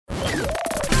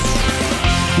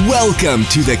Welcome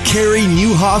to the Carey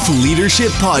Nieuwhof Leadership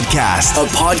Podcast, a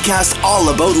podcast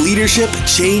all about leadership,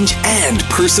 change, and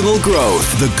personal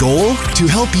growth. The goal? To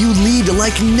help you lead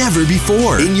like never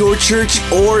before in your church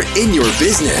or in your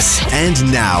business. And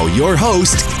now, your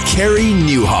host, Carey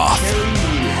Nieuwhof.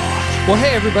 Well,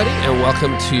 hey, everybody, and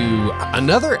welcome to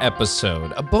another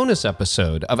episode, a bonus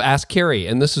episode of Ask Carey.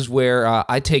 And this is where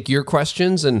I take your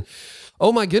questions and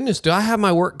oh my goodness, do I have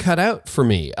my work cut out for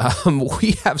me?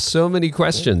 We have so many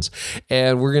questions,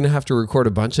 and we're going to have to record a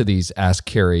bunch of these Ask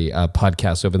Carey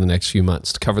podcasts over the next few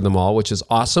months to cover them all, which is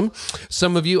awesome.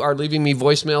 Some of you are leaving me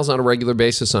voicemails on a regular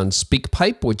basis on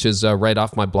SpeakPipe, which is right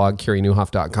off my blog,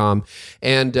 CareyNieuwhof.com.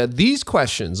 And these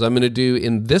questions I'm going to do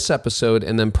in this episode,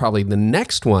 and then probably the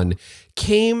next one,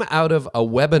 came out of a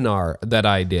webinar that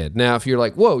I did. Now, if you're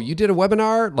like, whoa, you did a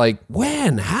webinar? Like,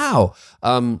 when? How?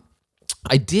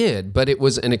 I did, but it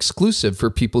was an exclusive for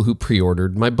people who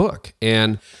pre-ordered my book.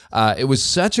 And it was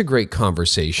such a great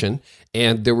conversation.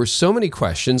 And there were so many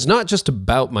questions, not just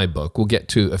about my book. We'll get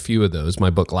to a few of those.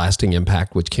 My book, Lasting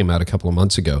Impact, which came out a couple of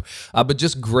months ago. But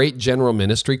just great general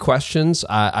ministry questions.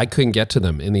 I couldn't get to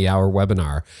them in the hour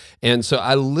webinar. And so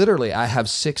I have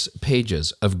 6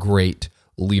 pages of great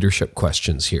leadership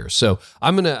questions here. So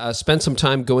I'm going to spend some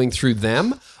time going through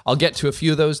them. I'll get to a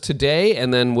few of those today,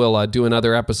 and then we'll do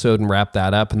another episode and wrap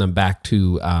that up, and then back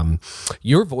to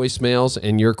your voicemails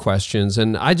and your questions.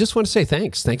 And I just want to say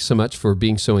thanks. Thanks so much for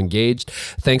being so engaged.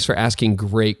 Thanks for asking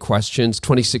great questions.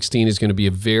 2016 is going to be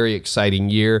a very exciting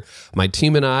year. My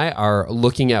team and I are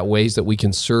looking at ways that we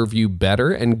can serve you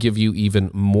better and give you even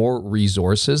more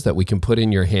resources that we can put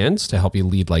in your hands to help you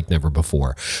lead like never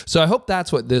before. So I hope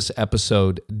that's what this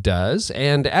episode does.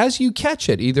 And as you catch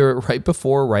it, either right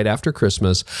before or right after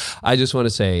Christmas, I just want to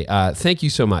say thank you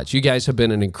so much. You guys have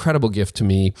been an incredible gift to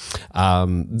me.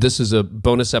 This is a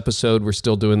bonus episode. We're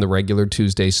still doing the regular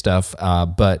Tuesday stuff.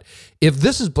 But if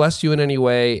this has blessed you in any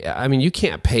way, I mean, you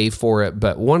can't pay for it,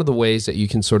 but one of the ways that you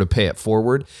can sort of pay it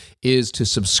forward is to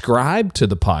subscribe to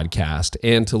the podcast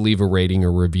and to leave a rating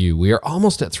or review. We are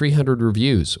almost at 300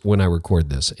 reviews when I record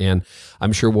this, and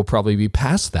I'm sure we'll probably be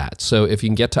past that. So if you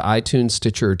can get to iTunes,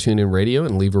 Stitcher, or TuneIn Radio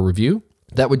and leave a review,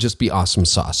 that would just be awesome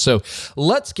sauce. So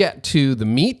let's get to the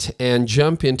meat and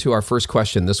jump into our first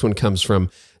question. This one comes from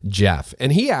Jeff,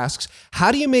 and he asks,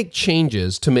 how do you make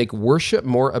changes to make worship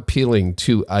more appealing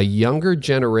to a younger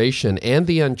generation and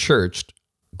the unchurched?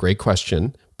 Great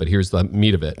question, but here's the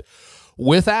meat of it.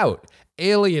 Without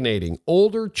alienating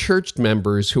older church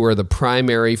members who are the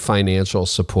primary financial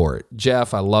support.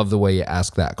 Jeff, I love the way you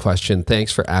ask that question.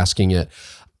 Thanks for asking it.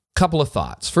 Couple of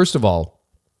thoughts. First of all,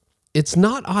 it's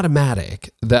not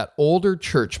automatic that older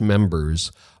church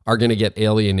members are going to get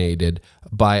alienated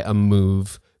by a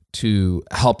move to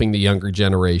helping the younger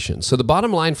generation. So the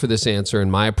bottom line for this answer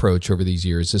and my approach over these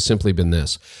years has simply been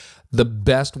this. The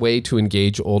best way to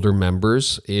engage older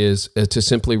members is to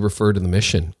simply refer to the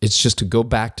mission. It's just to go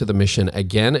back to the mission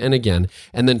again and again,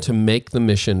 and then to make the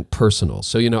mission personal.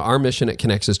 So, our mission at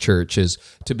Connexus Church is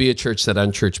to be a church that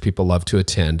unchurched people love to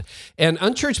attend. And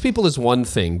unchurched people is one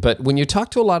thing, but when you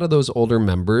talk to a lot of those older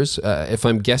members, if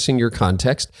I'm guessing your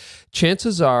context,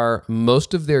 chances are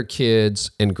most of their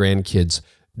kids and grandkids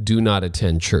do not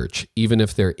attend church, even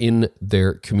if they're in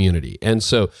their community. And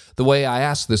so the way I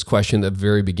asked this question at the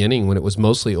very beginning, when it was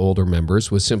mostly older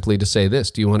members, was simply to say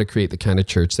this: do you want to create the kind of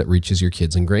church that reaches your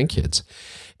kids and grandkids?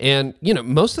 And,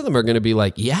 most of them are going to be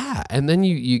like, yeah. And then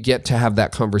you get to have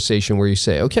that conversation where you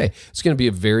say, okay, it's going to be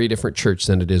a very different church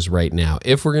than it is right now.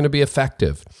 If we're going to be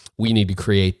effective, we need to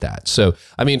create that. So,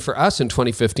 for us in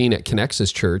 2015 at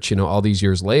Connexus Church, all these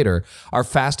years later, our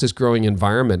fastest growing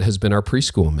environment has been our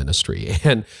preschool ministry.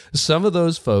 And some of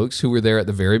those folks who were there at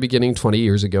the very beginning 20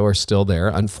 years ago are still there.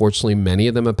 Unfortunately, many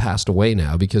of them have passed away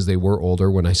now because they were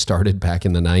older when I started back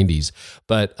in the 90s.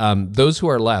 But those who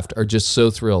are left are just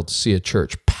so thrilled to see a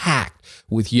church packed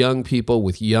with young people,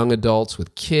 with young adults,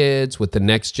 with kids, with the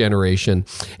next generation.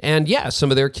 And yeah, some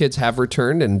of their kids have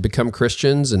returned and become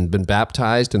Christians and been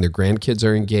baptized, and their grandkids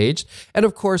are engaged. And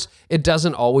of course, it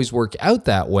doesn't always work out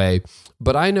that way.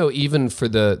 But I know even for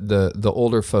the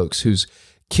older folks whose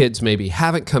kids maybe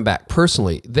haven't come back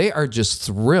personally, they are just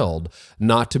thrilled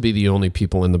not to be the only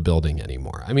people in the building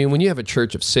anymore. When you have a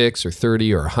church of 6 or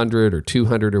 30 or 100 or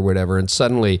 200 or whatever, and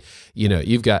suddenly,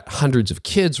 you've got hundreds of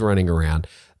kids running around,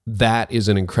 that is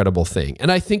an incredible thing.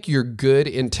 And I think your good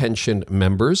intentioned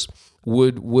members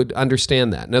would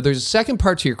understand that. Now, there's a second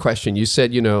part to your question. You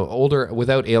said, older,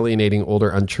 without alienating older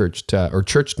unchurched or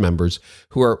churched members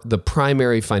who are the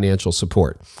primary financial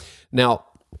support. Now,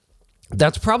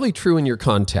 That's probably true in your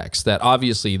context, that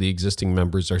obviously the existing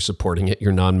members are supporting it,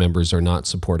 your non-members are not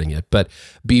supporting it. But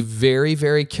be very,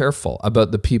 very careful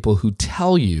about the people who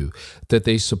tell you that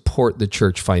they support the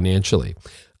church financially.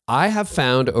 I have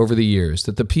found over the years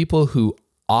that the people who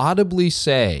audibly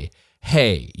say,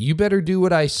 hey, you better do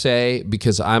what I say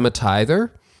because I'm a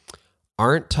tither,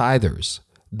 aren't tithers.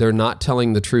 They're not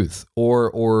telling the truth,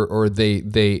 or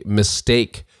they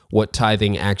mistake what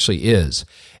tithing actually is.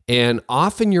 And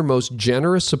often your most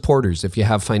generous supporters, if you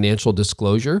have financial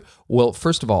disclosure, will,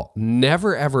 first of all,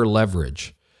 never ever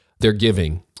leverage their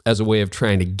giving as a way of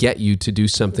trying to get you to do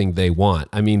something they want.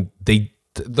 I mean,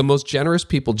 the most generous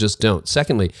people just don't.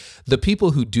 Secondly, the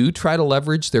people who do try to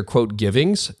leverage their quote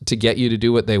givings to get you to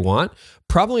do what they want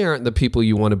probably aren't the people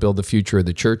you want to build the future of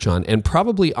the church on, and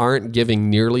probably aren't giving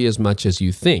nearly as much as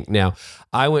you think. Now,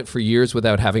 I went for years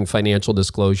without having financial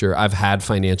disclosure. I've had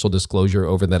financial disclosure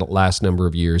over the last number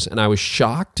of years, and I was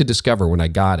shocked to discover when I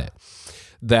got it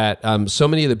that so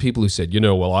many of the people who said,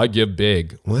 well, I give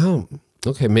big. Well,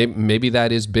 okay, maybe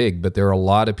that is big, but there are a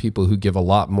lot of people who give a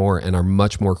lot more and are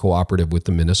much more cooperative with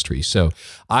the ministry. So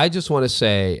I just want to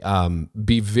say,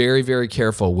 be very, very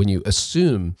careful when you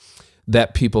assume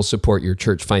that people support your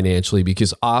church financially,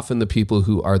 because often the people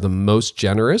who are the most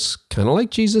generous, kind of like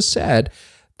Jesus said,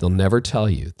 they'll never tell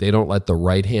you. They don't let the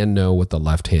right hand know what the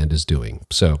left hand is doing.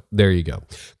 So there you go.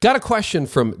 Got a question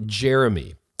from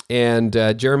Jeremy. And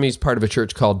Jeremy's part of a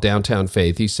church called Downtown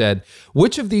Faith. He said,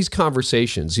 which of these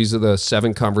conversations, these are the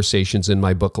 7 conversations in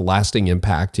my book, Lasting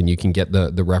Impact, and you can get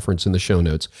the reference in the show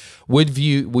notes, would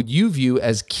you view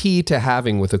as key to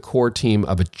having with a core team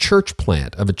of a church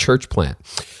plant?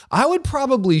 I would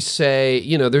probably say,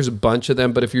 there's a bunch of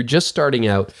them, but if you're just starting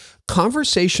out,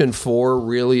 conversation 4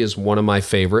 really is one of my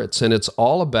favorites, and it's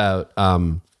all about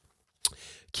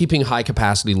keeping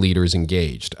high-capacity leaders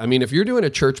engaged. I mean, if you're doing a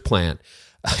church plant,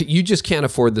 you just can't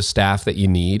afford the staff that you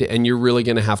need, and you're really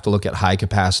going to have to look at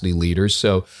high-capacity leaders.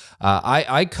 So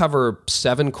I cover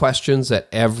 7 questions that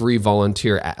every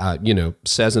volunteer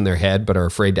says in their head but are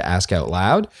afraid to ask out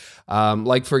loud.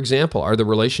 Like, for example, are the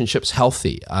relationships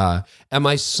healthy? Am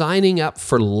I signing up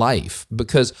for life?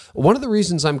 Because one of the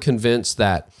reasons I'm convinced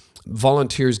that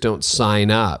volunteers don't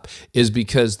sign up is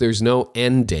because there's no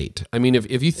end date. I mean,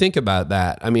 if you think about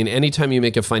that, I mean, anytime you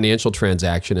make a financial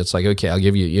transaction, it's like, okay, I'll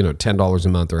give you, $10 a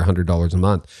month or $100 a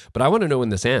month, but I want to know when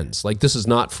this ends. Like, this is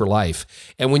not for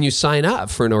life. And when you sign up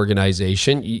for an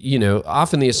organization,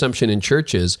 often the assumption in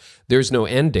church is there's no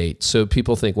end date. So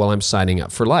people think, well, I'm signing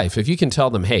up for life. If you can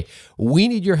tell them, hey, we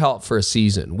need your help for a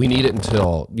season. We need it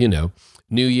until,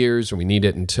 New Year's, or we need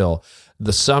it until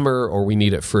the summer, or we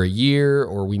need it for a year,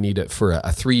 or we need it for a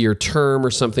 3-year term or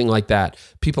something like that.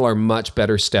 People are much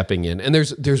better stepping in. And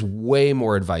there's way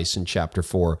more advice in chapter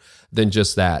 4 than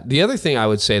just that. The other thing I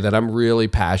would say that I'm really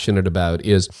passionate about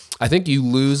is I think you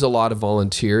lose a lot of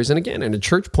volunteers. And again, in a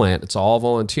church plant, it's all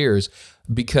volunteers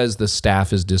because the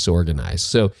staff is disorganized.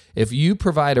 So if you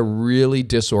provide a really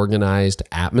disorganized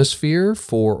atmosphere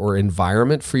or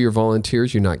environment for your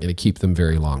volunteers, you're not going to keep them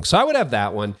very long. So I would have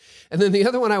that one. And then the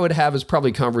other one I would have is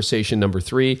probably conversation number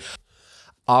 3.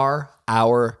 Are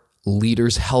our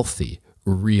leaders healthy,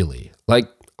 really? Like,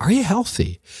 are you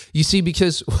healthy? You see,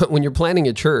 because when you're planning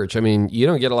a church, I mean, you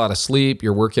don't get a lot of sleep.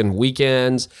 You're working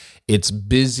weekends. It's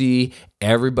busy.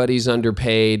 Everybody's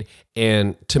underpaid.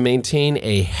 And to maintain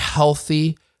a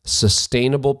healthy,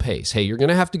 sustainable pace, hey, you're going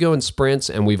to have to go in sprints,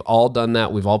 and we've all done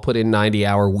that. We've all put in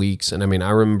 90-hour weeks. And I mean, I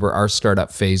remember our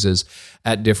startup phases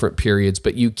at different periods,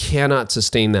 but you cannot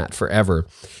sustain that forever.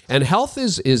 And health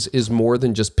is more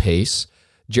than just pace,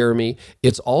 Jeremy.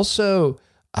 It's also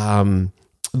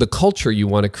the culture you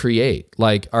want to create.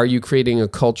 Like, are you creating a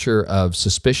culture of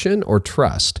suspicion or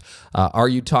trust? Are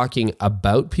you talking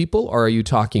about people, or are you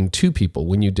talking to people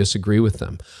when you disagree with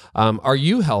them? Are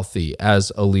you healthy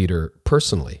as a leader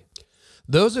personally?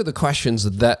 Those are the questions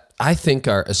that I think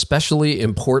are especially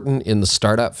important in the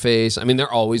startup phase. I mean,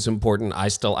 they're always important. I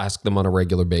still ask them on a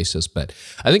regular basis, but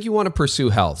I think you want to pursue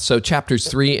health. So chapters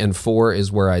 3 and 4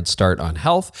 is where I'd start on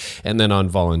health, and then on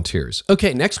volunteers.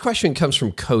 Okay, next question comes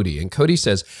from Cody, and Cody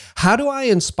says, how do I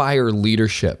inspire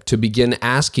leadership to begin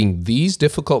asking these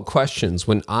difficult questions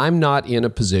when I'm not in a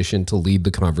position to lead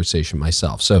the conversation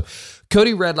myself? So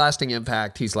Cody read Lasting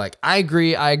Impact. He's like, I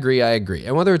agree.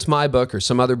 And whether it's my book or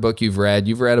some other book you've read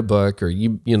a book, or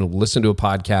you listen to a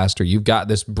podcast, or you've got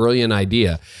this brilliant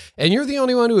idea, and you're the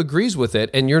only one who agrees with it,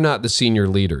 and you're not the senior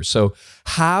leader. So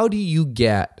how do you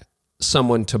get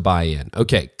someone to buy in?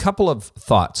 Okay, couple of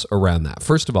thoughts around that.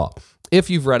 First of all, if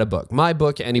you've read a book, my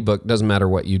book, any book, doesn't matter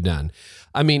what you've done.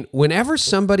 I mean, whenever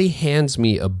somebody hands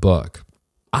me a book,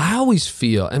 I always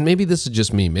feel, and maybe this is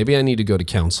just me, maybe I need to go to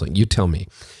counseling, you tell me,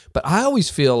 but I always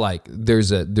feel like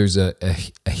there's a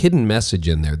hidden message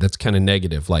in there that's kind of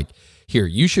negative, like, here,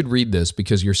 you should read this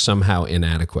because you're somehow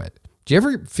inadequate. Do you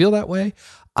ever feel that way?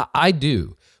 I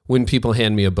do. When people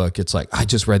hand me a book, it's like, I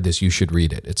just read this, you should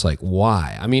read it. It's like,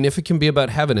 why? I mean, if it can be about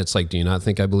heaven, it's like, do you not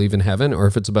think I believe in heaven? Or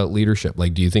if it's about leadership,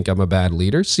 like, do you think I'm a bad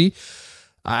leader? See,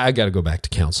 I got to go back to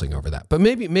counseling over that. But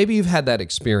maybe you've had that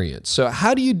experience. So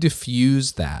how do you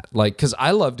diffuse that? Like, because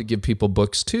I love to give people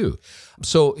books too.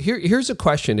 So here's a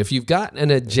question. If you've got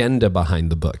an agenda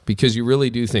behind the book, because you really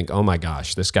do think, oh my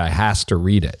gosh, this guy has to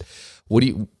read it. What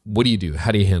do you do?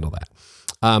 How do you handle that?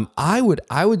 I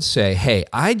would say, hey,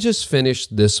 I just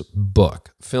finished this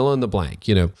book, fill in the blank,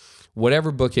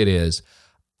 whatever book it is.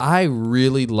 I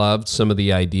really loved some of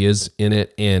the ideas in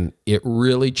it, and it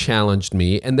really challenged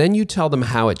me. And then you tell them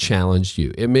how it challenged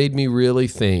you. It made me really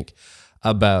think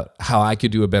about how I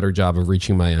could do a better job of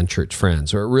reaching my unchurched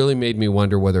friends, or it really made me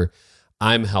wonder whether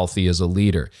I'm healthy as a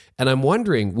leader. And I'm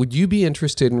wondering, would you be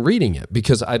interested in reading it?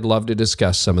 Because I'd love to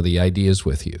discuss some of the ideas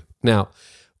with you. Now,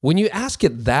 when you ask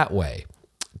it that way,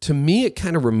 to me, it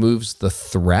kind of removes the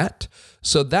threat.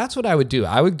 So that's what I would do.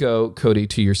 I would go, Cody,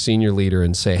 to your senior leader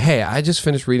and say, hey, I just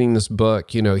finished reading this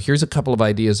book. Here's a couple of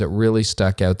ideas that really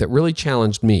stuck out, that really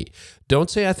challenged me. Don't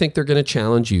say, I think they're going to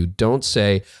challenge you. Don't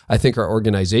say, I think our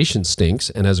organization stinks,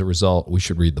 and as a result, we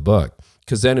should read the book.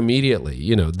 Because then immediately,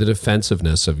 the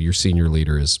defensiveness of your senior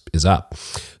leader is up.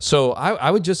 So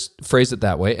I would just phrase it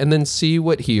that way and then see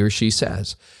what he or she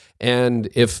says. And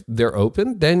if they're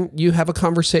open, then you have a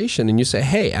conversation and you say,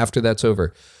 hey, after that's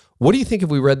over, what do you think if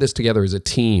we read this together as a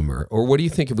team? Or what do you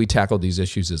think if we tackled these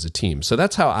issues as a team? So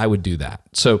that's how I would do that.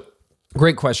 So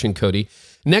great question, Cody.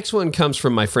 Next one comes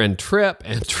from my friend Trip,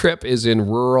 and Trip is in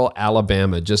rural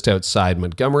Alabama, just outside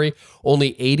Montgomery.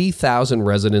 Only 80,000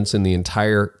 residents in the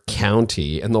entire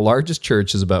county, and the largest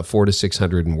church is about 400 to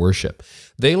 600 in worship.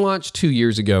 They launched 2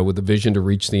 years ago with a vision to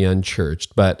reach the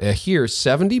unchurched, but here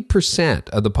 70%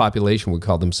 of the population would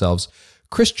call themselves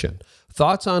Christian.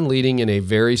 Thoughts on leading in a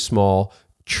very small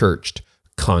churched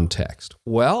context?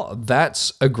 Well,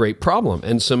 that's a great problem,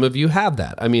 and some of you have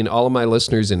that. I mean, all of my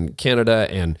listeners in Canada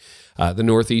and the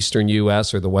northeastern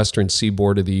U.S. or the western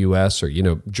seaboard of the U.S. or,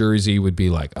 Jersey would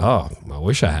be like, oh, I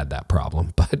wish I had that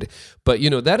problem. But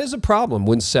that is a problem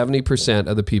when 70%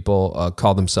 of the people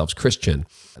call themselves Christian.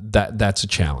 That's a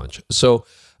challenge. So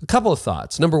a couple of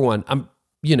thoughts. Number one,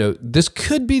 this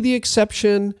could be the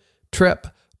exception, Trip,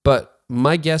 but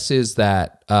my guess is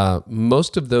that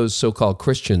most of those so-called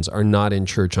Christians are not in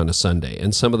church on a Sunday,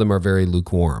 and some of them are very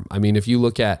lukewarm. I mean, if you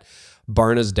look at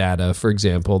Barna's data, for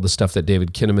example, the stuff that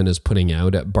David Kinnaman is putting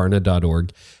out at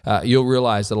barna.org, you'll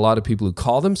realize that a lot of people who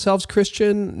call themselves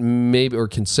Christian, maybe or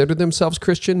consider themselves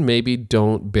Christian, maybe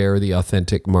don't bear the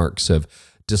authentic marks of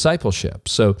discipleship.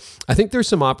 So I think there's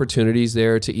some opportunities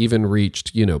there to even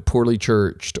reach, poorly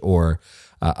churched or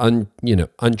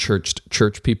unchurched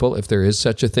church people, if there is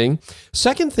such a thing.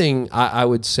 Second thing I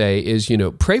would say is,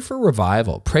 pray for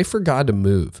revival, pray for God to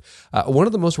move. One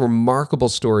of the most remarkable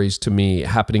stories to me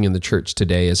happening in the church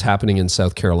today is happening in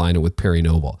South Carolina with Perry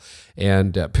Noble.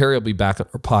 And Perry will be back on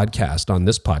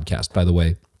this podcast, by the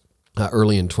way,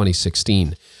 early in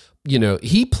 2016.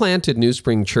 He planted New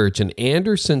Spring Church in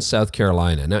Anderson, South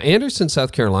Carolina. Now, Anderson,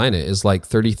 South Carolina is like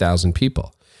 30,000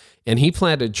 people. And he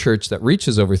planted a church that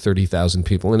reaches over 30,000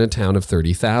 people in a town of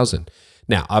 30,000.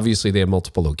 Now, obviously, they have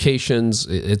multiple locations,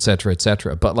 et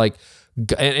cetera, but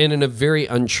and in a very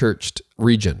unchurched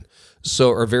region.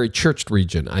 Or very churched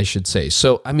region, I should say.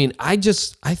 So, I mean, I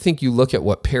think you look at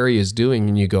what Perry is doing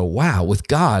and you go, wow, with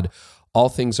God, all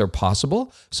things are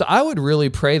possible. So I would really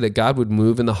pray that God would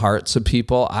move in the hearts of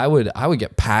people. I would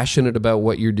get passionate about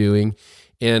what you're doing.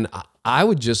 And I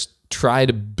would just try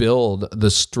to build the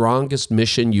strongest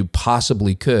mission you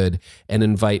possibly could and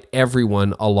invite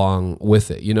everyone along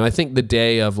with it. I think the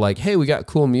day of like, hey, we got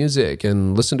cool music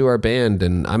and listen to our band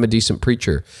and I'm a decent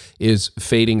preacher is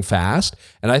fading fast.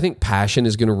 And I think passion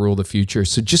is going to rule the future.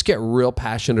 So just get real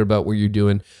passionate about what you're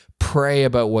doing. Pray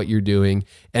about what you're doing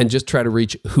and just try to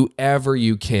reach whoever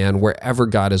you can, wherever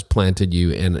God has planted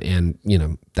you. And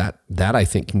that I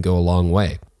think can go a long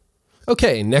way.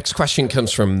 Okay, next question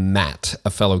comes from Matt,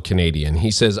 a fellow Canadian. He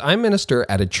says, I minister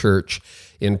at a church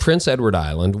in Prince Edward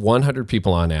Island, 100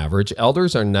 people on average.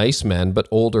 Elders are nice men, but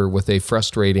older with a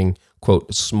frustrating,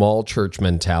 quote, small church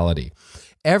mentality.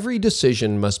 Every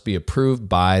decision must be approved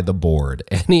by the board.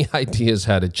 Any ideas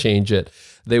how to change it?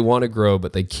 They want to grow,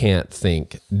 but they can't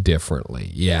think differently.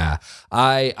 Yeah,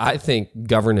 I think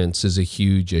governance is a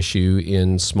huge issue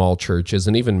in small churches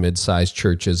and even mid-sized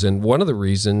churches. And one of the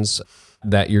reasons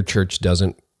that your church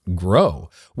doesn't grow.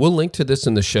 We'll link to this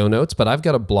in the show notes, but I've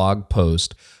got a blog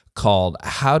post called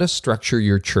How to Structure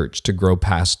Your Church to Grow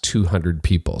Past 200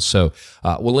 People. So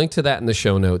we'll link to that in the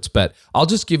show notes, but I'll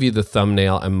just give you the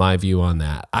thumbnail and my view on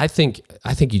that. I think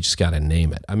you just got to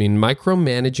name it. I mean,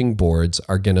 micromanaging boards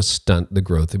are going to stunt the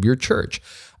growth of your church.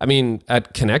 I mean,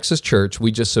 at Connexus Church,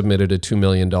 we just submitted a $2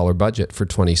 million budget for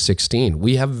 2016.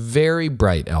 We have very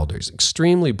bright elders,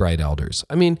 extremely bright elders.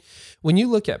 I mean, when you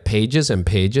look at pages and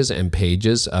pages and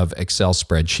pages of Excel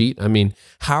spreadsheet, I mean,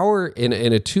 in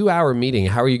a 2-hour meeting,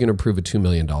 how are you going to approve a $2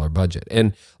 million budget?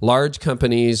 And large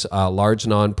companies, large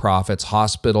nonprofits,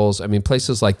 hospitals, I mean,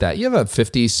 places like that, you have a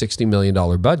 $50, $60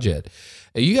 million budget.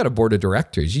 You got a board of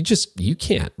directors. You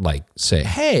can't like say,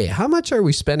 hey, how much are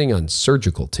we spending on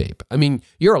surgical tape? I mean,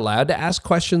 you're allowed to ask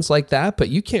questions like that, but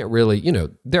you can't really,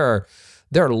 there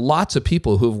are lots of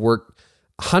people who've worked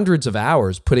hundreds of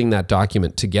hours putting that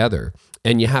document together,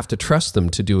 and you have to trust them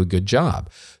to do a good job.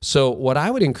 So what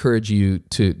I would encourage you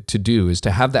to do is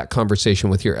to have that conversation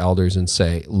with your elders and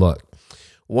say, look,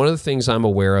 one of the things I'm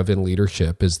aware of in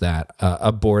leadership is that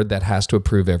a board that has to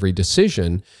approve every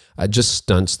decision just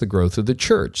stunts the growth of the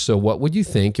church. So what would you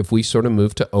think if we sort of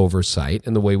move to oversight?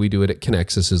 And the way we do it at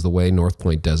Connexus is the way North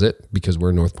Point does it, because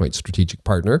we're a North Point strategic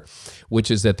partner,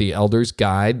 which is that the elders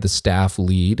guide, the staff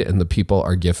lead, and the people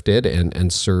are gifted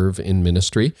and serve in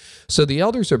ministry. So the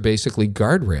elders are basically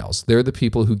guardrails. They're the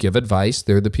people who give advice.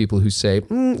 They're the people who say,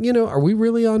 are we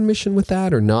really on mission with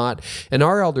that or not? And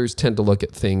our elders tend to look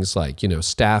at things like,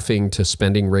 staffing to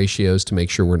spending ratios to make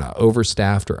sure we're not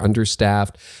overstaffed or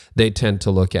understaffed. They tend to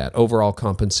look at overall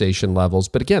compensation levels.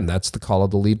 But again, that's the call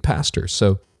of the lead pastor.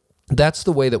 So that's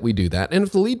the way that we do that. And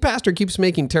if the lead pastor keeps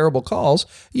making terrible calls,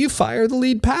 you fire the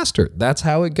lead pastor. That's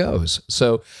how it goes.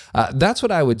 So that's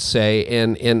what I would say.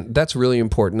 And that's really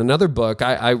important. Another book,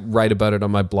 I write about it on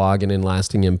my blog and in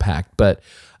Lasting Impact. But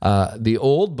the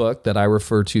old book that I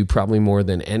refer to probably more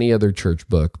than any other church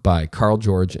book by Carl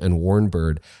George and Warren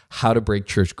Bird, How to Break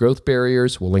Church Growth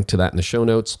Barriers. We'll link to that in the show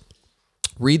notes.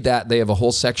 Read that. They have a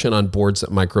whole section on boards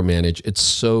that micromanage. It's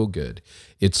so good.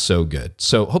 It's so good.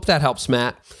 So hope that helps,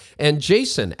 Matt. And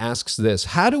Jason asks this: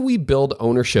 how do we build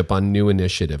ownership on new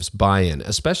initiatives, buy-in,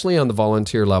 especially on the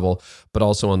volunteer level, but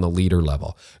also on the leader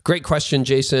level? Great question,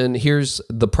 Jason. Here's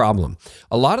the problem.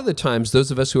 A lot of the times,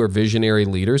 those of us who are visionary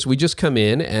leaders, we just come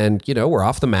in and, we're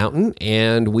off the mountain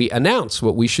and we announce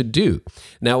what we should do.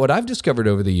 Now, what I've discovered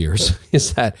over the years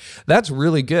is that that's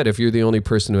really good if you're the only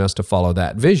person who has to follow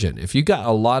that vision. If you got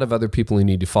a lot of other people who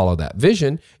need to follow that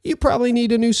vision, you probably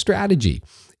need a new strategy.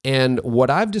 And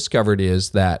what I've discovered is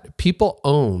that people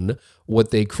own what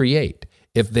they create.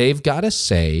 If they've got a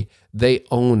say, they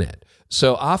own it.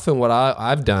 So often what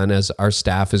I've done as our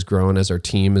staff has grown, as our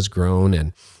team has grown,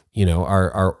 and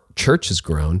our church has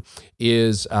grown,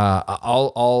 is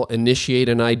I'll initiate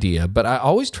an idea, but I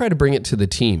always try to bring it to the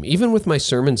team. Even with my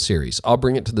sermon series, I'll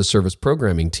bring it to the service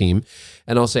programming team,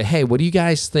 and I'll say, hey, what do you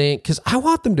guys think? Because I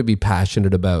want them to be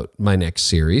passionate about my next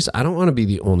series. I don't want to be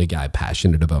the only guy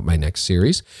passionate about my next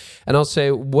series. And I'll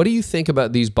say, what do you think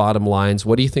about these bottom lines?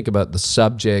 What do you think about the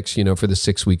subjects, for the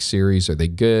 6-week series? Are they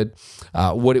good?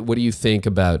 What do you think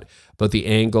about the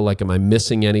angle? Like, am I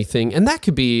missing anything? And that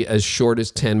could be as short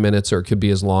as 10 minutes, or it could be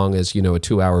as long as, a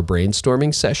 2-hour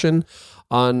brainstorming session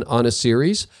on a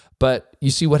series. But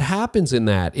you see, what happens in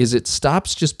that is it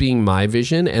stops just being my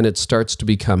vision and it starts to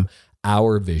become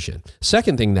our vision.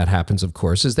 Second thing that happens, of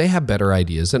course, is they have better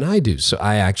ideas than I do. So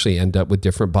I actually end up with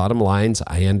different bottom lines.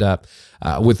 I end up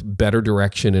with better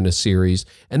direction in a series.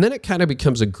 And then it kind of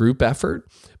becomes a group effort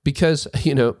because,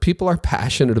 people are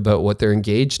passionate about what they're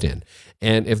engaged in.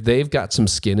 And if they've got some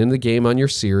skin in the game on your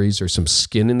series or some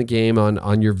skin in the game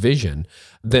on your vision,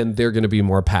 then they're going to be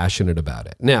more passionate about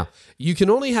it. Now, you can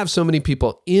only have so many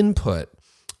people input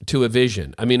to a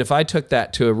vision. I mean, if I took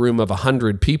that to a room of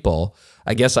 100 people,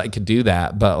 I guess I could do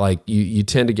that, but you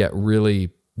tend to get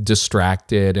really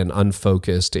distracted and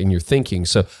unfocused in your thinking.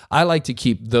 So I like to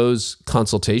keep those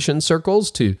consultation circles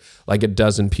to like a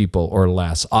dozen people or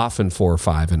less, often 4 or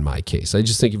 5 in my case. I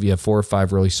just think if you have 4 or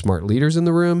 5 really smart leaders in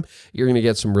the room, you're going to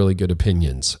get some really good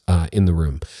opinions in the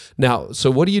room. Now, so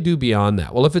what do you do beyond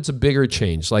that? Well, if it's a bigger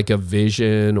change, like a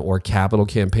vision or capital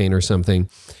campaign or something,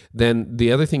 then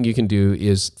the other thing you can do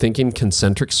is think in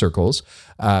concentric circles,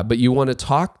 but you want to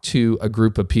talk to a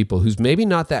group of people who's maybe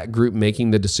not that group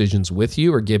making the decisions with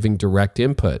you or giving direct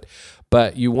input,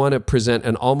 but you want to present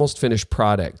an almost finished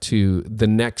product to the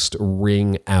next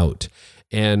ring out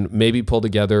and maybe pull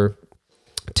together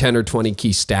 10 or 20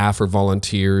 key staff or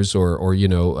volunteers or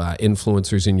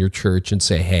influencers in your church and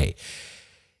say, hey,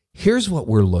 Here's what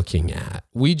we're looking at.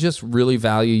 We just really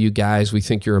value you guys. We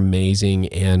think you're amazing,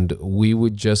 and we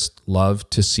would just love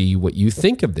to see what you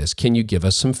think of this. Can you give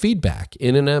us some feedback?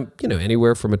 In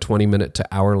anywhere from a 20-minute to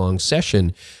hour-long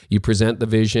session, you present the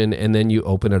vision, and then you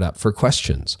open it up for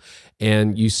questions,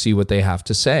 and you see what they have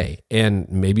to say. And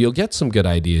maybe you'll get some good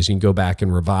ideas. You can go back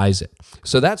and revise it.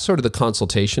 So that's sort of the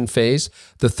consultation phase.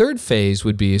 The third phase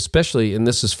would be, especially, and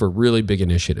this is for really big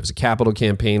initiatives, a capital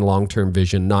campaign, long-term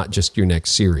vision, not just your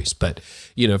next series. But,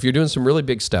 if you're doing some really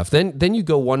big stuff, then you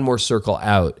go one more circle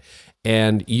out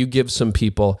and you give some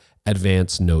people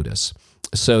advance notice.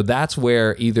 So that's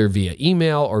where either via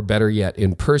email or better yet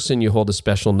in person, you hold a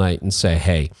special night and say,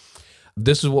 hey,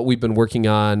 this is what we've been working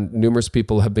on. Numerous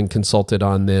people have been consulted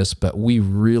on this, but we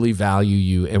really value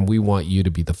you and we want you to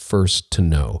be the first to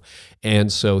know. And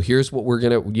so here's what we're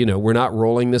going to, we're not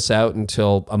rolling this out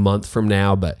until a month from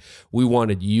now, but we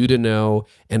wanted you to know.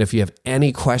 And if you have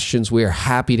any questions, we are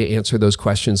happy to answer those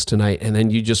questions tonight. And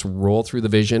then you just roll through the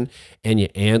vision and you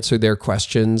answer their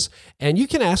questions. And you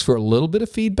can ask for a little bit of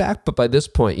feedback, but by this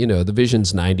point, the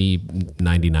vision's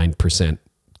 99%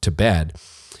 to bed.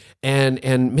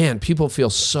 And man, people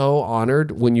feel so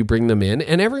honored when you bring them in.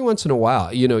 And every once in a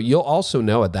while, you'll also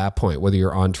know at that point whether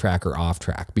you're on track or off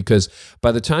track, because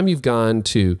by the time you've gone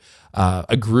to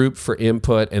a group for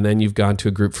input, and then you've gone to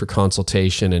a group for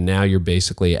consultation, and now you're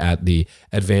basically at the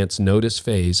advance notice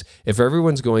phase. If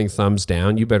everyone's going thumbs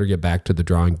down, you better get back to the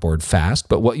drawing board fast.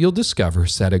 But what you'll discover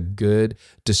is that a good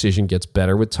decision gets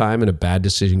better with time and a bad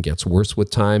decision gets worse with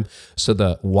time. So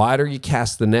the wider you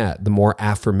cast the net, the more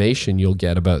affirmation you'll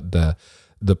get about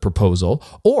the proposal.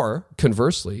 Or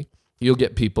conversely, you'll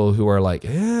get people who are like,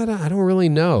 I don't really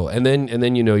know. And then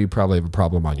you probably have a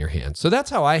problem on your hands. So that's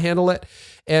how I handle it.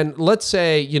 And let's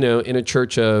say, in a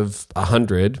church of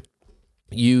 100,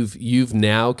 you've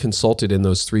now consulted in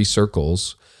those three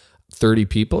circles 30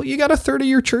 people. You got a third of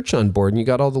your church on board and you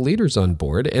got all the leaders on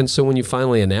board. And so when you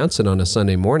finally announce it on a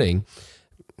Sunday morning,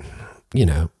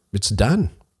 it's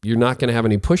done. You're not going to have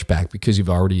any pushback because you've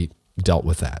already dealt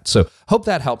with that. So hope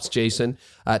that helps, Jason.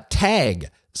 Tag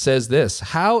says this: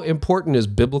 how important is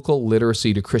biblical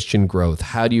literacy to Christian growth?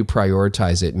 How do you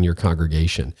prioritize it in your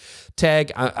congregation?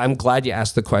 Tag, I'm glad you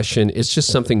asked the question. It's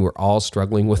just something we're all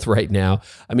struggling with right now.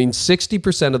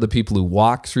 60% of the people who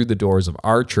walk through the doors of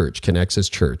our church,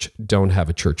 Connexus Church, don't have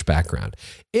a church background.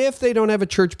 If they don't have a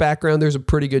church background, there's a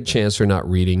pretty good chance they're not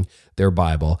reading their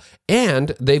Bible.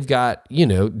 And they've got,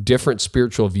 different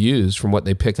spiritual views from what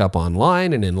they pick up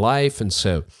online and in life. And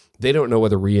so they don't know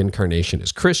whether reincarnation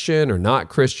is Christian or not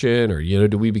Christian, or,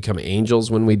 do we become angels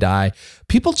when we die?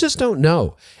 People just don't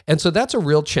know. And so that's a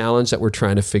real challenge that we're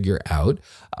trying to figure out.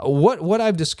 What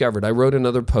I've discovered, I wrote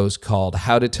another post called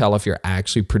How to Tell If You're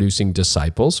Actually Producing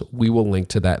Disciples. We will link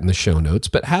to that in the show notes,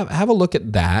 but have a look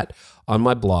at that on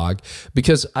my blog,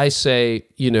 because I say,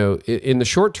 in the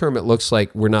short term, it looks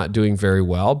like we're not doing very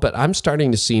well, but I'm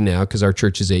starting to see now, because our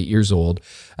church is 8 years old,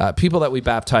 people that we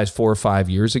baptized 4 or 5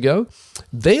 years ago,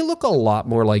 they look a lot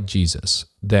more like Jesus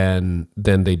than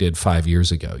they did 5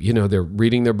 years ago. They're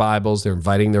reading their Bibles, they're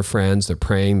inviting their friends, they're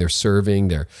praying, they're serving,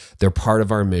 they're part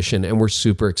of our mission, and we're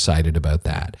super excited about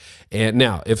that. And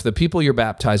now, if the people you're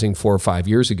baptizing 4 or 5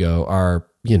 years ago are,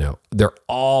 they're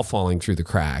all falling through the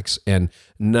cracks and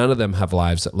none of them have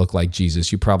lives that look like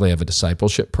Jesus, you probably have a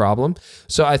discipleship problem.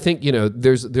 So I think,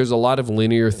 there's a lot of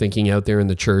linear thinking out there in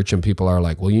the church, and people are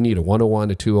like, well, you need a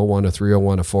 101, a 201, a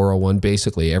 301, a 401.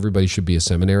 Basically, everybody should be a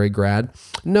seminary grad.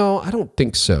 No, I don't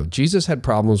think so. Jesus had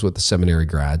problems with the seminary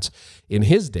grads in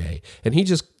his day, and he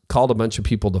just called a bunch of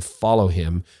people to follow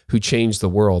him who changed the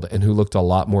world and who looked a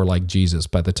lot more like Jesus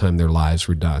by the time their lives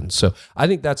were done. So I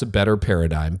think that's a better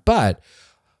paradigm. But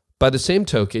by the same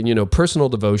token, personal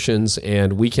devotions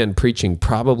and weekend preaching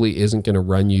probably isn't going to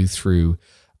run you through,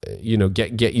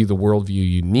 get you the worldview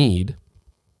you need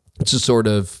to sort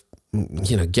of,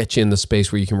 get you in the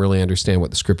space where you can really understand what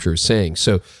the scripture is saying.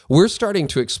 So we're starting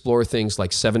to explore things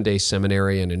like 7-day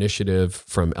seminary and initiative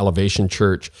from Elevation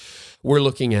Church. We're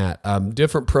looking at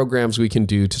different programs we can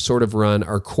do to sort of run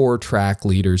our core track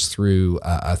leaders through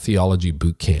a theology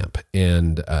boot camp.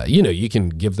 And, you can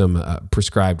give them a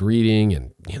prescribed reading,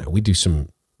 and, we do some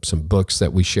books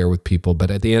that we share with people. But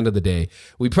at the end of the day,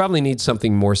 we probably need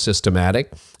something more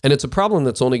systematic. And it's a problem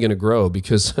that's only going to grow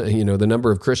because, the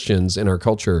number of Christians in our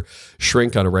culture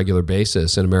shrink on a regular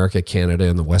basis in America, Canada,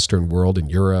 and the Western world, in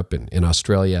Europe, and in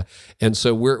Australia. And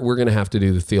so we're going to have to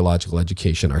do the theological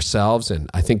education ourselves. And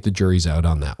I think the jury's out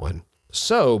on that one.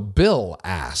 So Bill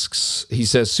asks, he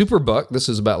says, super book. This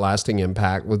is about lasting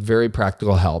impact with very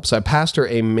practical helps. I pastor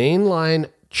a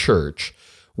mainline church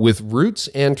with roots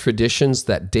and traditions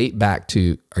that date back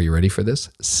to, are you ready for this?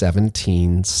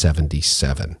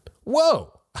 1777.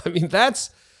 Whoa! I mean, that's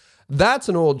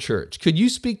an old church. Could you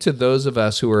speak to those of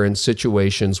us who are in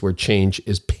situations where change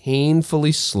is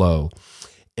painfully slow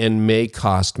and may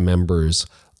cost members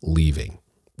leaving?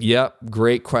 Yep,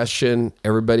 great question.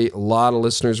 Everybody, a lot of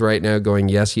listeners right now going,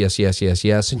 yes, yes, yes, yes,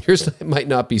 yes. And yours might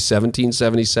not be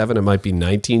 1777, it might be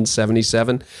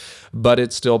 1977, but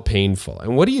it's still painful.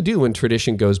 And what do you do when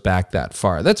tradition goes back that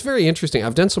far? That's very interesting.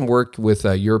 I've done some work with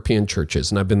European churches,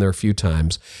 and I've been there a few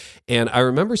times. And I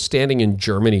remember standing in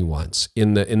Germany once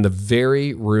in the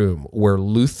very room where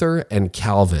Luther and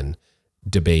Calvin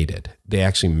debated. They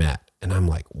actually met. And I'm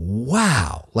like,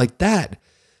 wow, like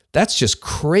that's just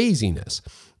craziness.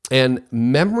 And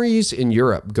memories in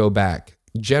Europe go back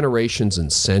generations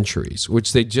and centuries,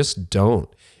 which they just don't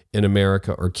in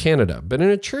America or Canada. But in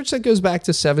a church that goes back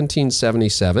to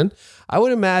 1777, I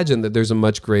would imagine that there's a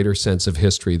much greater sense of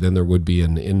history than there would be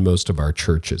in most of our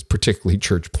churches, particularly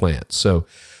church plants. So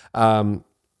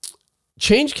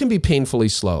change can be painfully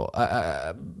slow.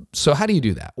 So how do you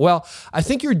do that? Well, I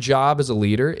think your job as a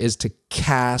leader is to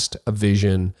cast a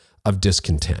vision of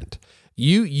discontent.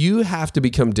 You have to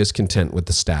become discontent with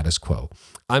the status quo.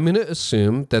 I'm going to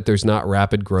assume that there's not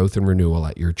rapid growth and renewal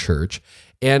at your church.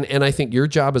 And I think your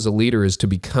job as a leader is to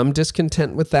become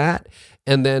discontent with that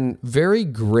and then very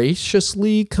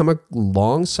graciously come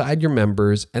alongside your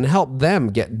members and help them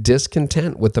get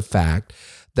discontent with the fact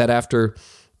that after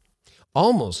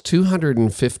almost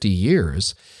 250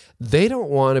 years, they don't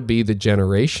want to be the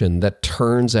generation that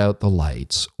turns out the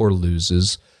lights or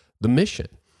loses the mission.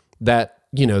 That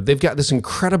they've got this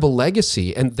incredible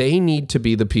legacy and they need to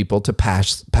be the people to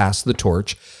pass the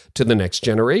torch to the next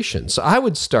generation. So I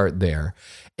would start there.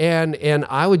 And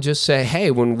I would just say,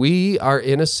 hey, when we are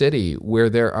in a city where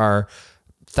there are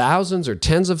thousands or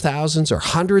tens of thousands or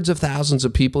hundreds of thousands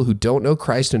of people who don't know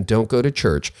Christ and don't go to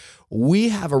church, we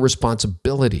have a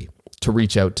responsibility to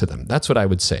reach out to them. That's what I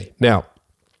would say. Now,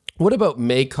 what about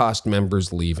may cost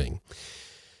members leaving?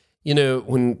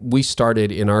 When we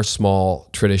started in our small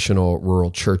traditional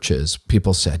rural churches,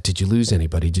 people said, did you lose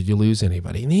anybody? Did you lose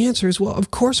anybody? And the answer is, well,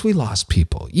 of course we lost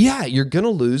people. Yeah, you're going to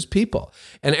lose people.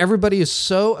 And everybody is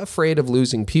so afraid of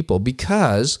losing people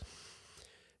because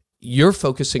you're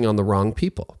focusing on the wrong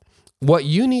people. What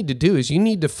you need to do is you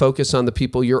need to focus on the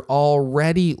people you're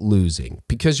already losing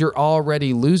because you're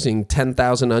already losing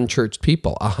 10,000 unchurched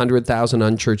people, 100,000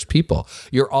 unchurched people.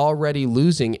 You're already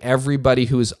losing everybody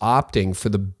who is opting for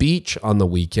the beach on the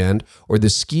weekend or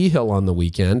the ski hill on the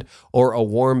weekend or a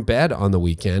warm bed on the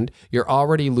weekend. You're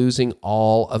already losing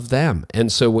all of them.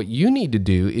 And so what you need to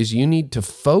do is you need to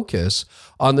focus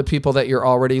on the people that you're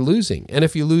already losing. And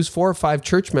if you lose 4 or 5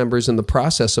 church members in the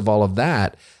process of all of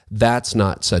that, that's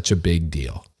not such a big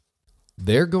deal.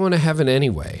 They're going to heaven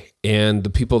anyway, and the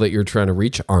people that you're trying to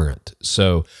reach aren't.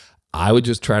 So I would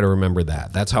just try to remember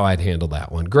that. That's how I'd handle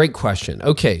that one. Great question.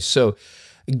 Okay, so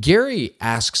Gary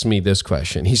asks me this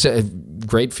question. He said,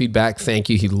 great feedback. Thank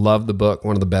you. He loved the book,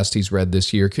 one of the best he's read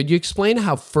this year. Could you explain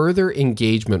how further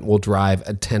engagement will drive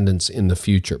attendance in the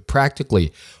future?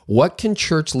 Practically, what can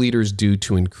church leaders do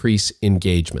to increase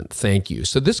engagement? Thank you.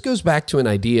 So this goes back to an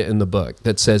idea in the book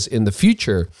that says in the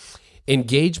future,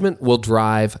 engagement will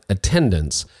drive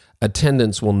attendance.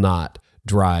 Attendance will not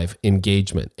drive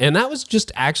engagement. And that was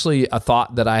just actually a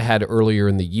thought that I had earlier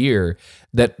in the year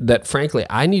that frankly,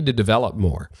 I need to develop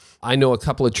more. I know a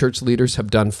couple of church leaders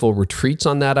have done full retreats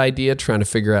on that idea, trying to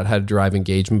figure out how to drive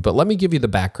engagement. But let me give you the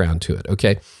background to it,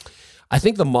 okay? I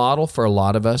think the model for a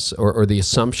lot of us, or the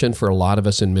assumption for a lot of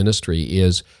us in ministry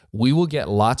is we will get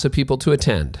lots of people to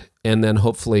attend, and then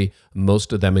hopefully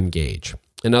most of them engage.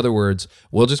 In other words,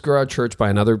 we'll just grow our church by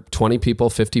another 20 people,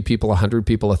 50 people, 100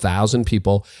 people, 1,000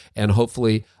 people, and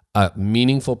hopefully a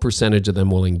meaningful percentage of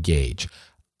them will engage.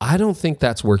 I don't think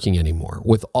that's working anymore.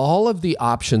 With all of the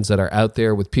options that are out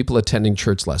there, with people attending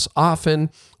church less often,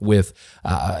 with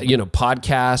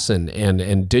podcasts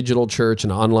and digital church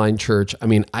and online church,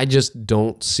 I just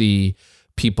don't see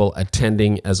people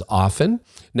attending as often.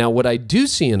 Now, what I do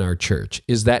see in our church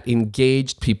is that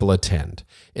engaged people attend.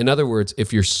 In other words,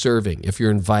 if you're serving, if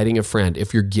you're inviting a friend,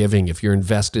 if you're giving, if you're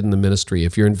invested in the ministry,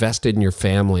 if you're invested in your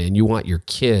family and you want your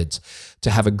kids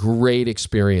to have a great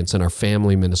experience in our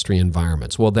family ministry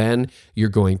environments, well, then you're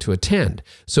going to attend.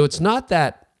 So it's not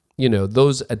that,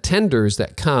 those attenders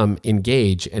that come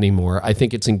engage anymore. I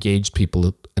think it's engaged people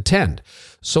who attend.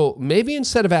 So maybe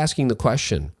instead of asking the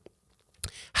question,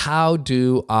 how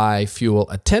do I fuel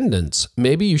attendance?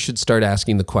 Maybe you should start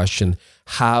asking the question,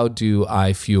 how do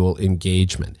I fuel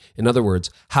engagement? In other words,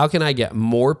 how can I get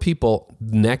more people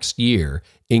next year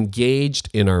engaged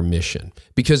in our mission?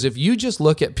 Because if you just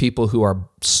look at people who are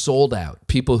sold out,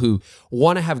 people who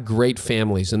want to have great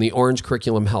families, and the Orange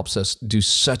curriculum helps us do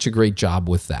such a great job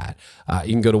with that.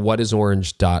 You can go to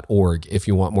whatisorange.org if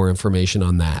you want more information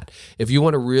on that. If you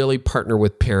want to really partner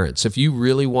with parents, if you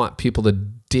really want people to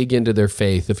dig into their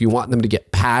faith, if you want them to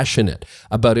get passionate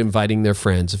about inviting their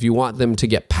friends, if you want them to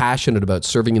get passionate about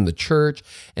serving in the church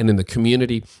and in the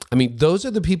community, I mean, those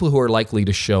are the people who are likely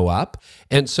to show up.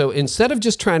 And so instead of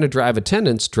just trying to drive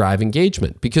attendance, drive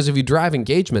engagement. Because if you drive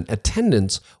engagement,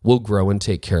 attendance will grow and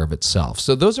take care of itself.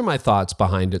 So those are my thoughts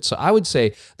behind it. So I would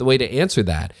say the way to answer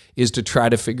that is to try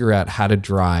to figure out how to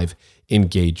drive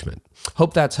engagement.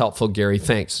 Hope that's helpful, Gary.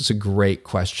 Thanks. It's a great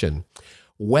question.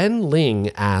 Wen Ling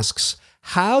asks,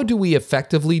 how do we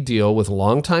effectively deal with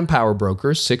longtime power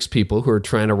brokers, 6 people who are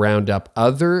trying to round up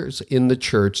others in the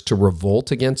church to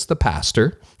revolt against the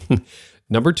pastor?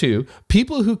 Number 2,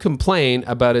 people who complain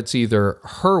about it's either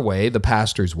her way, the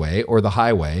pastor's way, or the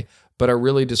highway, but are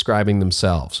really describing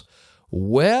themselves.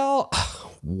 Well,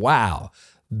 wow,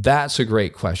 that's a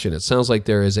great question. It sounds like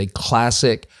there is a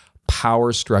classic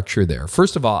power structure there.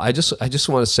 First of all, I just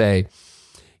want to say,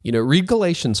 read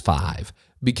Galatians 5.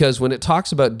 Because when it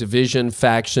talks about division,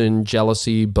 faction,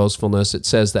 jealousy, boastfulness, it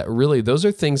says that really those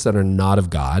are things that are not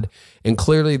of God. And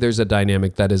clearly there's a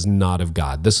dynamic that is not of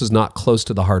God. This is not close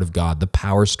to the heart of God, the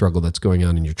power struggle that's going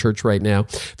on in your church right now.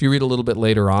 If you read a little bit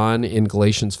later on in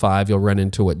Galatians 5, you'll run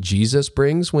into what Jesus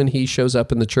brings when he shows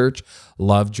up in the church: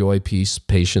 love, joy, peace,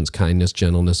 patience, kindness,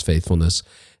 gentleness, faithfulness,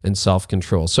 and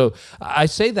self-control. So I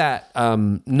say that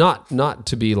not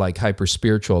to be like hyper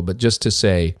spiritual, but just to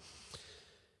say,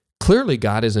 clearly,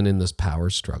 God isn't in this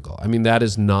power struggle. I mean, that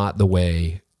is not the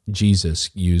way Jesus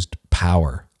used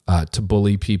power to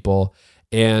bully people.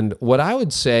 And what I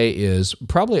would say is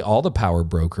probably all the power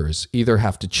brokers either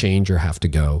have to change or have to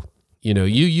go. You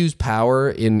use power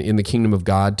in the kingdom of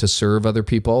God to serve other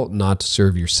people, not to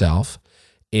serve yourself.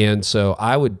 And so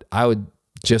I would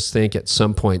just think at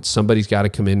some point somebody's got to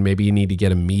come in. Maybe you need to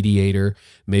get a mediator.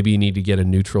 Maybe you need to get a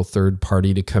neutral third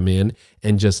party to come in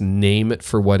and just name it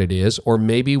for what it is. Or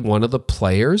maybe one of the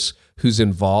players who's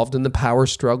involved in the power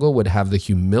struggle would have the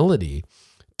humility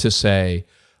to say,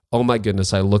 oh my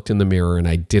goodness, I looked in the mirror and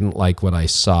I didn't like what I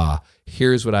saw.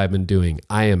 Here's what I've been doing.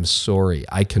 I am sorry.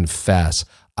 I confess.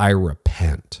 I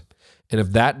repent. And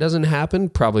if that doesn't happen,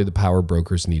 probably the power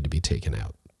brokers need to be taken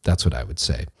out. That's what I would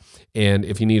say. And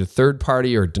if you need a third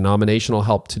party or denominational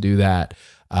help to do that,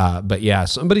 but yeah,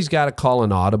 somebody's got to call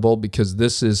an audible because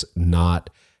this is not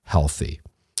healthy.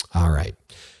 All right.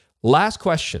 Last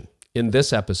question in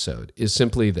this episode is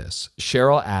simply this.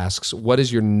 Cheryl asks, what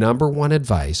is your number one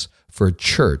advice for a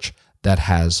church that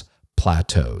has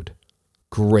plateaued?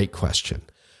 Great question.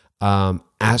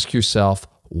 Ask yourself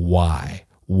why.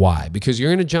 Why? Because you're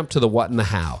going to jump to the what and the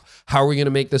how. How are we going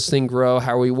to make this thing grow?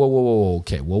 How are we? Whoa.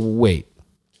 Okay, well, wait.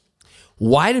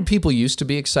 Why did people used to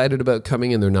be excited about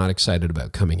coming and they're not excited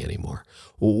about coming anymore?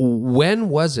 When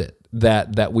was it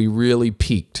that we really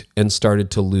peaked and started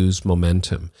to lose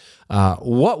momentum?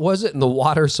 What was it in the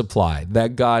water supply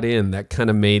that got in that kind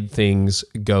of made things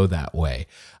go that way?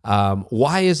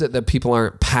 Why is it that people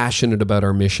aren't passionate about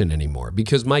our mission anymore?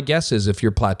 Because my guess is if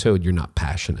you're plateaued, you're not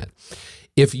passionate.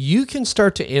 If you can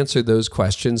start to answer those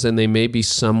questions, and they may be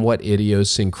somewhat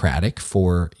idiosyncratic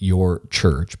for your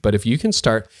church, but if you can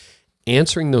start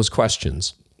answering those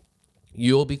questions,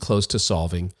 you'll be close to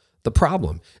solving the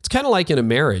problem. It's kind of like in a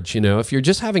marriage, if you're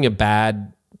just having a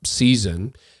bad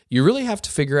season, you really have to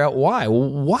figure out why.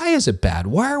 Why is it bad?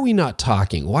 Why are we not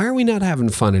talking? Why are we not having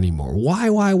fun anymore?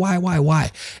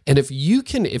 Why? And if you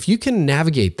can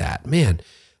navigate that, man,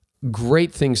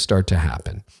 great things start to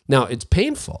happen. Now, it's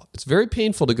painful. It's very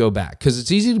painful to go back because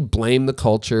it's easy to blame the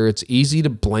culture. It's easy to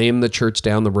blame the church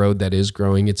down the road that is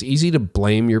growing. It's easy to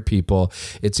blame your people.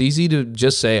 It's easy to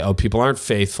just say, oh, people aren't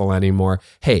faithful anymore.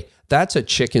 Hey, that's a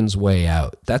chicken's way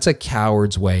out. That's a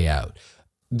coward's way out.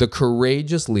 The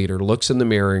courageous leader looks in the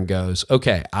mirror and goes,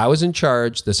 okay, I was in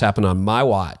charge. This happened on my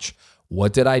watch.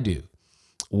 What did I do?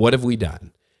 What have we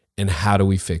done? And how do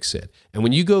we fix it? And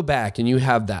when you go back and you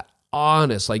have that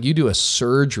honest, like you do a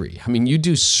surgery. You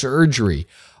do surgery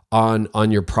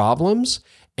on your problems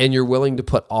and you're willing to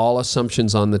put all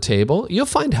assumptions on the table, you'll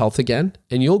find health again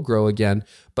and you'll grow again.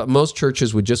 But most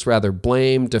churches would just rather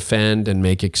blame, defend, and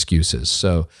make excuses.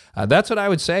 So that's what I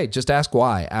would say. Just ask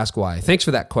why. Ask why. Thanks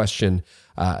for that question,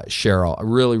 Cheryl. I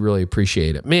really, really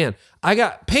appreciate it. Man, I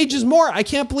got pages more. I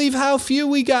can't believe how few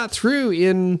we got through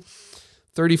in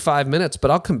 35 minutes, but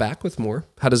I'll come back with more.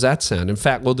 How does that sound? In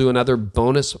fact, we'll do another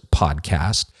bonus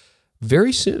podcast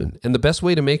very soon. And the best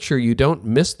way to make sure you don't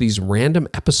miss these random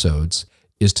episodes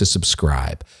is to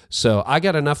subscribe. So I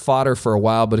got enough fodder for a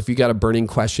while, but if you got a burning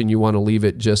question, you want to leave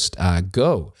it, just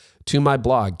go to my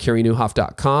blog,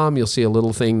 carynewhoff.com. You'll see a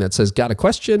little thing that says, got a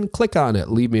question? Click on it.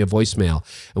 Leave me a voicemail.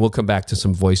 And we'll come back to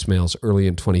some voicemails early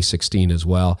in 2016 as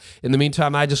well. In the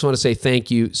meantime, I just want to say thank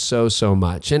you so, so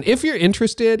much. And if you're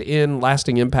interested in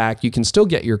Lasting Impact, you can still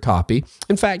get your copy.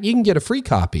 In fact, you can get a free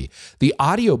copy. The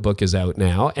audiobook is out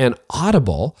now, and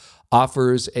Audible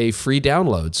offers a free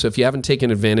download. So if you haven't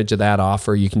taken advantage of that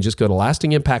offer, you can just go to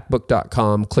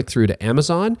lastingimpactbook.com, click through to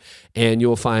Amazon, and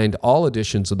you'll find all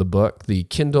editions of the book. The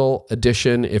Kindle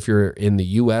edition, if you're in the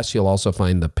US, you'll also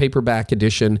find the paperback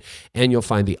edition, and you'll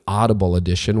find the Audible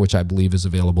edition, which I believe is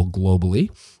available globally.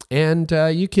 And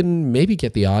you can maybe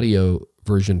get the audio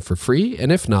version for free.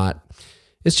 And if not,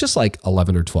 it's just like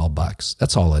 11 or 12 bucks.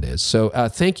 That's all it is. So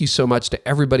thank you so much to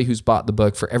everybody who's bought the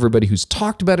book, for everybody who's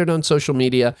talked about it on social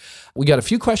media. We got a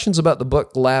few questions about the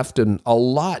book left, and a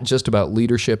lot just about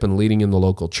leadership and leading in the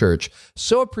local church.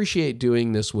 So appreciate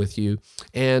doing this with you.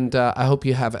 And I hope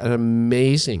you have an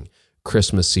amazing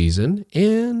Christmas season,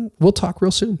 and we'll talk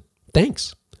real soon.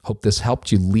 Thanks. Hope this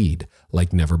helped you lead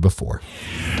like never before.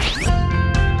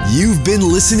 You've been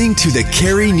listening to the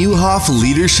Carey Nieuwhof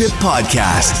Leadership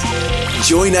Podcast.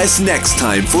 Join us next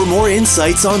time for more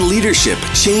insights on leadership,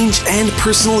 change, and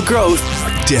personal growth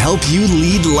to help you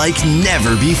lead like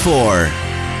never before.